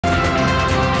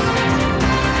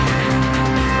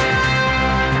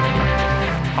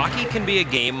can be a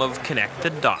game of connect the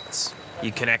dots.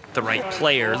 You connect the right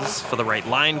players for the right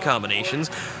line combinations,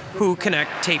 who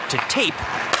connect tape to tape,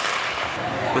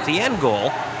 with the end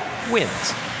goal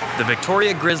wins. The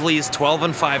Victoria Grizzlies'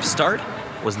 12-5 start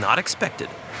was not expected.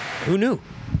 Who knew?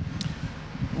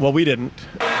 Well, we didn't.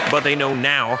 But they know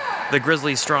now the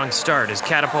Grizzlies' strong start has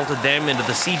catapulted them into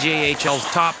the CJHL's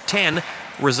top 10,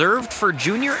 reserved for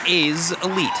Junior A's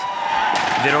elite.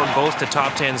 They don't boast a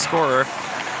top 10 scorer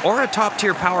or a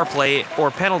top-tier power play or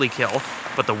penalty kill,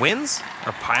 but the wins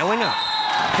are piling up.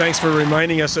 Thanks for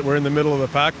reminding us that we're in the middle of the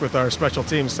pack with our special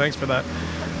teams. Thanks for that.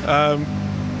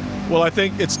 Well, I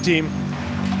think it's team,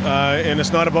 and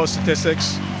it's not about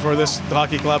statistics for this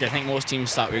hockey club. I think most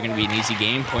teams thought we were going to be an easy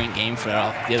game, point game for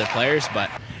all the other players,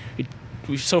 but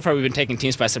so far we've been taking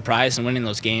teams by surprise and winning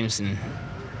those games and,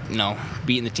 you know,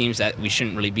 beating the teams that we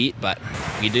shouldn't really beat, but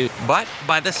we do. But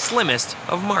by the slimmest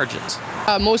of margins.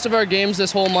 Most of our games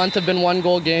this whole month have been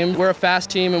one-goal games. We're a fast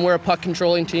team and we're a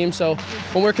puck-controlling team, so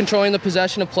when we're controlling the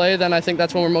possession of play, then I think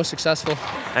that's when we're most successful.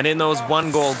 And in those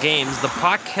one-goal games, the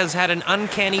puck has had an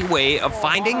uncanny way of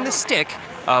finding the stick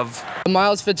of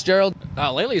Miles Fitzgerald.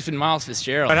 Lately it's been Miles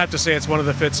Fitzgerald. I'd have to say it's one of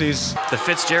the Fitzies. The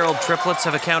Fitzgerald triplets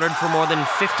have accounted for more than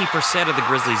 50% of the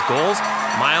Grizzlies' goals.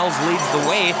 Miles leads the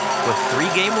way with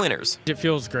 3 game winners. It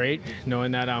feels great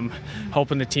knowing that I'm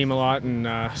helping the team a lot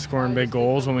and scoring big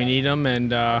goals when we need them.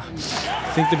 And I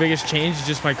think the biggest change is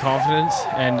just my confidence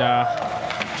and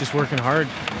just working hard.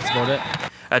 That's about it.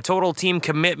 A total team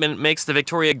commitment makes the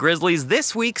Victoria Grizzlies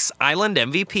this week's Island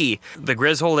MVP. The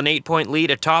Grizz hold an 8-point lead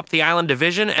atop the Island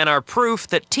division and are proof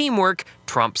that teamwork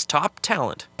trumps top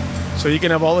talent. So you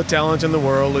can have all the talent in the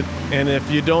world, and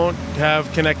if you don't have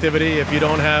connectivity, if you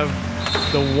don't have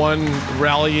the one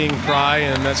rallying cry,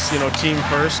 and that's, you know, team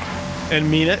first, and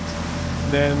mean it,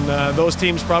 then those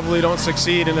teams probably don't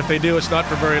succeed, and if they do, it's not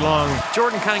for very long.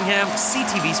 Jordan Cunningham,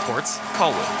 CTV Sports,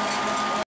 Colwood.